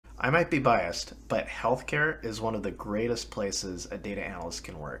I might be biased, but healthcare is one of the greatest places a data analyst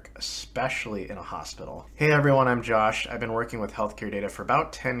can work, especially in a hospital. Hey everyone, I'm Josh. I've been working with healthcare data for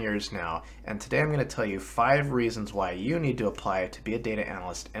about 10 years now, and today I'm going to tell you 5 reasons why you need to apply to be a data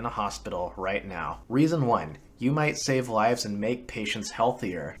analyst in a hospital right now. Reason 1. You might save lives and make patients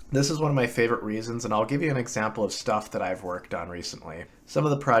healthier. This is one of my favorite reasons, and I'll give you an example of stuff that I've worked on recently. Some of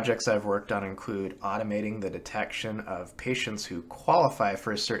the projects I've worked on include automating the detection of patients who qualify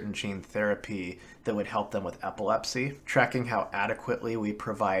for a certain gene therapy that would help them with epilepsy, tracking how adequately we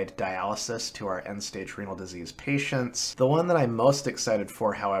provide dialysis to our end-stage renal disease patients. The one that I'm most excited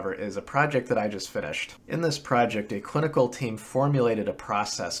for, however, is a project that I just finished. In this project, a clinical team formulated a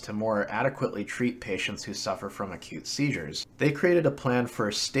process to more adequately treat patients who suffer from acute seizures. They created a plan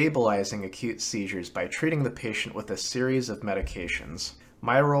for stabilizing acute seizures by treating the patient with a series of medications.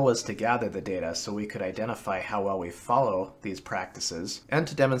 My role was to gather the data so we could identify how well we follow these practices and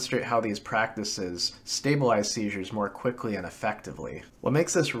to demonstrate how these practices stabilize seizures more quickly and effectively. What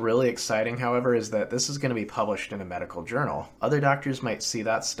makes this really exciting, however, is that this is going to be published in a medical journal. Other doctors might see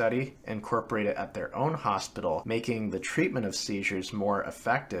that study, incorporate it at their own hospital, making the treatment of seizures more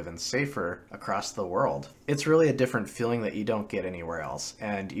effective and safer across the world. It's really a different feeling that you don't get anywhere else,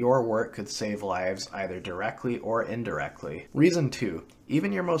 and your work could save lives either directly or indirectly. Reason 2.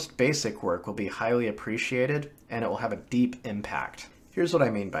 Even your most basic work will be highly appreciated, and it will have a deep impact. Here's what I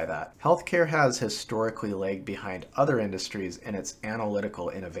mean by that. Healthcare has historically lagged behind other industries in its analytical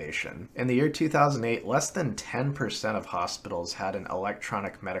innovation. In the year 2008, less than 10% of hospitals had an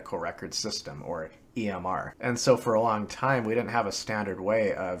electronic medical record system, or EMR. And so for a long time, we didn't have a standard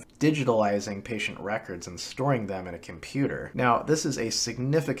way of digitalizing patient records and storing them in a computer. Now, this is a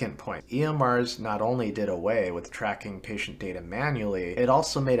significant point. EMRs not only did away with tracking patient data manually, it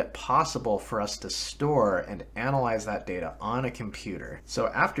also made it possible for us to store and analyze that data on a computer. So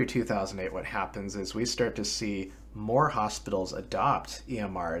after 2008, what happens is we start to see more hospitals adopt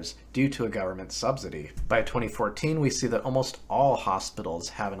EMRs due to a government subsidy. By 2014, we see that almost all hospitals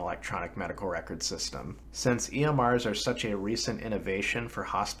have an electronic medical record system. Since EMRs are such a recent innovation for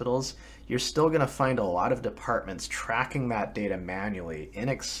hospitals, you're still going to find a lot of departments tracking that data manually in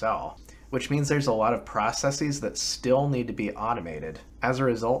Excel, which means there's a lot of processes that still need to be automated. As a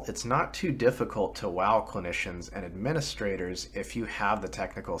result, it's not too difficult to wow clinicians and administrators if you have the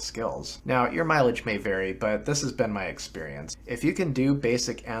technical skills. Now, your mileage may vary, but this has been my experience. If you can do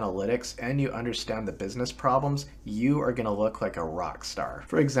basic analytics and you understand the business problems, you are going to look like a rock star.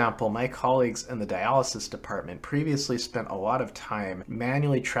 For example, my colleagues in the dialysis department previously spent a lot of time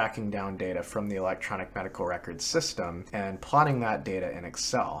manually tracking down data from the electronic medical record system and plotting that data in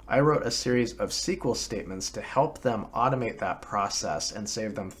Excel. I wrote a series of SQL statements to help them automate that process and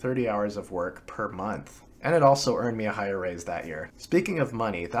save them 30 hours of work per month. And it also earned me a higher raise that year. Speaking of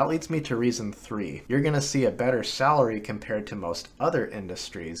money, that leads me to reason 3. You're going to see a better salary compared to most other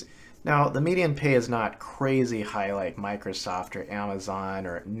industries. Now, the median pay is not crazy high like Microsoft or Amazon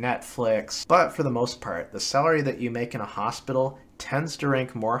or Netflix, but for the most part, the salary that you make in a hospital tends to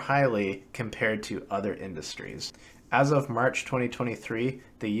rank more highly compared to other industries. As of March 2023,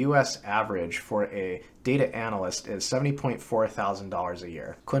 the US average for a data analyst is $70.4 thousand a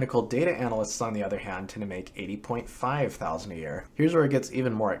year. Clinical data analysts, on the other hand, tend to make $80.5 thousand a year. Here's where it gets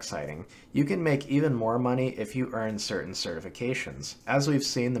even more exciting. You can make even more money if you earn certain certifications. As we've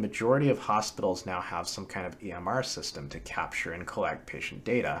seen, the majority of hospitals now have some kind of EMR system to capture and collect patient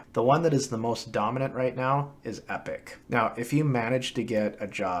data. The one that is the most dominant right now is Epic. Now, if you manage to get a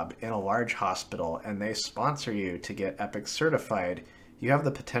job in a large hospital and they sponsor you to get Epic certified, you have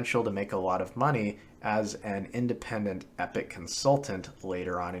the potential to make a lot of money as an independent Epic consultant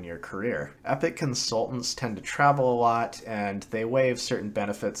later on in your career. Epic consultants tend to travel a lot, and they waive certain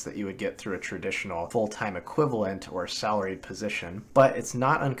benefits that you would get through a traditional full-time equivalent or salaried position. But it's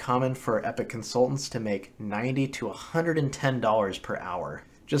not uncommon for Epic consultants to make $90 to $110 per hour.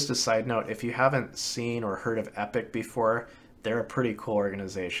 Just a side note, if you haven't seen or heard of Epic before, they're a pretty cool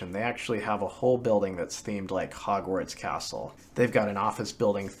organization. They actually have a whole building that's themed like Hogwarts Castle. They've got an office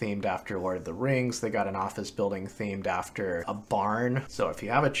building themed after Lord of the Rings. They got an office building themed after a barn. So if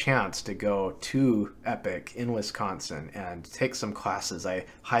you have a chance to go to Epic in Wisconsin and take some classes, I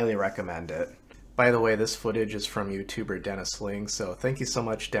highly recommend it. By the way, this footage is from YouTuber Dennis Ling, so thank you so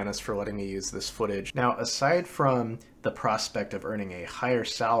much, Dennis, for letting me use this footage. Now, aside from the prospect of earning a higher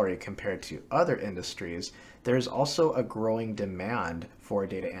salary compared to other industries, there's also a growing demand for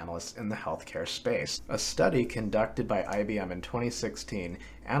data analysts in the healthcare space. A study conducted by IBM in 2016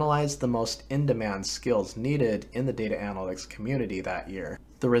 analyzed the most in-demand skills needed in the data analytics community that year.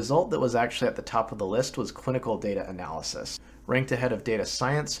 The result that was actually at the top of the list was clinical data analysis. Ranked ahead of data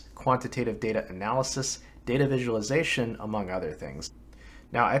science, quantitative data analysis, data visualization, among other things.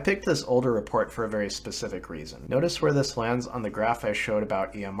 Now, I picked this older report for a very specific reason. Notice where this lands on the graph I showed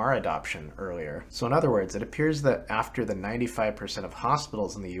about EMR adoption earlier. So in other words, it appears that after the 95% of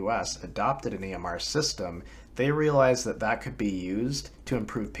hospitals in the US adopted an EMR system, they realized that that could be used to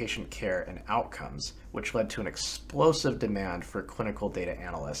improve patient care and outcomes, which led to an explosive demand for clinical data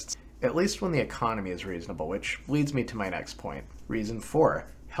analysts, at least when the economy is reasonable, which leads me to my next point. Reason 4.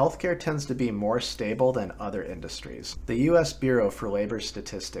 Healthcare tends to be more stable than other industries. The U.S. Bureau for Labor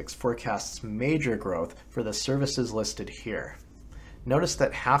Statistics forecasts major growth for the services listed here. Notice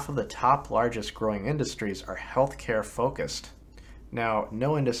that half of the top largest growing industries are healthcare focused. Now,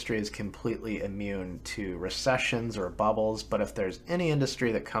 no industry is completely immune to recessions or bubbles, but if there's any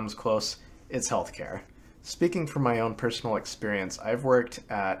industry that comes close, it's healthcare. Speaking from my own personal experience, I've worked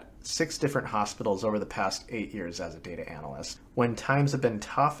at 6 different hospitals over the past 8 years as a data analyst. When times have been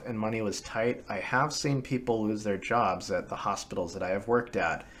tough and money was tight, I have seen people lose their jobs at the hospitals that I have worked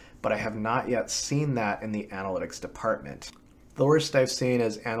at, but I have not yet seen that in the analytics department. The worst I've seen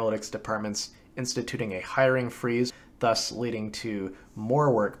is analytics departments instituting a hiring freeze, thus leading to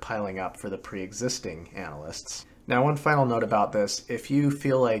more work piling up for the pre-existing analysts. Now, one final note about this: if you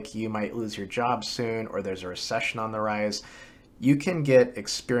feel like you might lose your job soon or there's a recession on the rise, you can get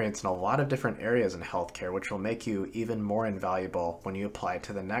experience in a lot of different areas in healthcare, which will make you even more invaluable when you apply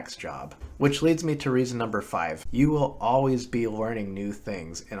to the next job. Which leads me to reason number 5. You will always be learning new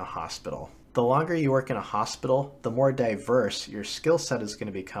things in a hospital. The longer you work in a hospital, the more diverse your skill set is going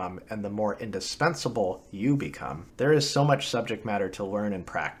to become and the more indispensable you become. There is so much subject matter to learn and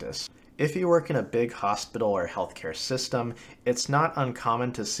practice. If you work in a big hospital or healthcare system, it's not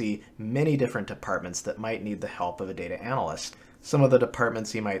uncommon to see many different departments that might need the help of a data analyst. Some of the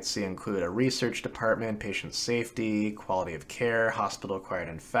departments you might see include a research department, patient safety, quality of care, hospital-acquired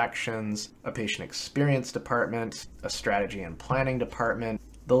infections, a patient experience department, a strategy and planning department.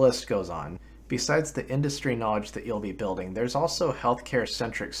 The list goes on. Besides the industry knowledge that you'll be building, there's also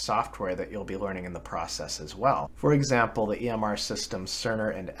healthcare-centric software that you'll be learning in the process as well. For example, the EMR systems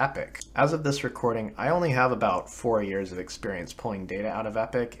Cerner and Epic. As of this recording, I only have about 4 years of experience pulling data out of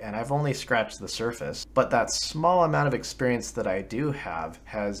Epic, and I've only scratched the surface. But that small amount of experience that I do have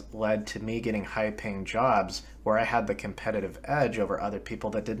has led to me getting high-paying jobs where I had the competitive edge over other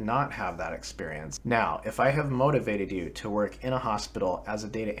people that did not have that experience. Now, if I have motivated you to work in a hospital as a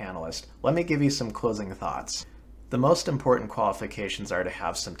data analyst, let me give you some closing thoughts. The most important qualifications are to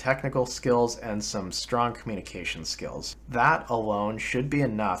have some technical skills and some strong communication skills. That alone should be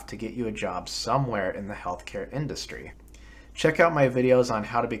enough to get you a job somewhere in the healthcare industry. Check out my videos on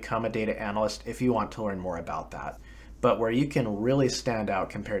how to become a data analyst if you want to learn more about that. But where you can really stand out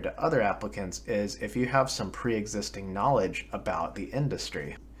compared to other applicants is if you have some pre-existing knowledge about the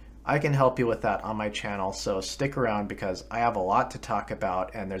industry. I can help you with that on my channel, so stick around because I have a lot to talk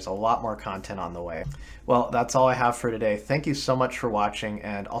about and there's a lot more content on the way. Well, that's all I have for today. Thank you so much for watching,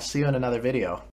 and I'll see you in another video.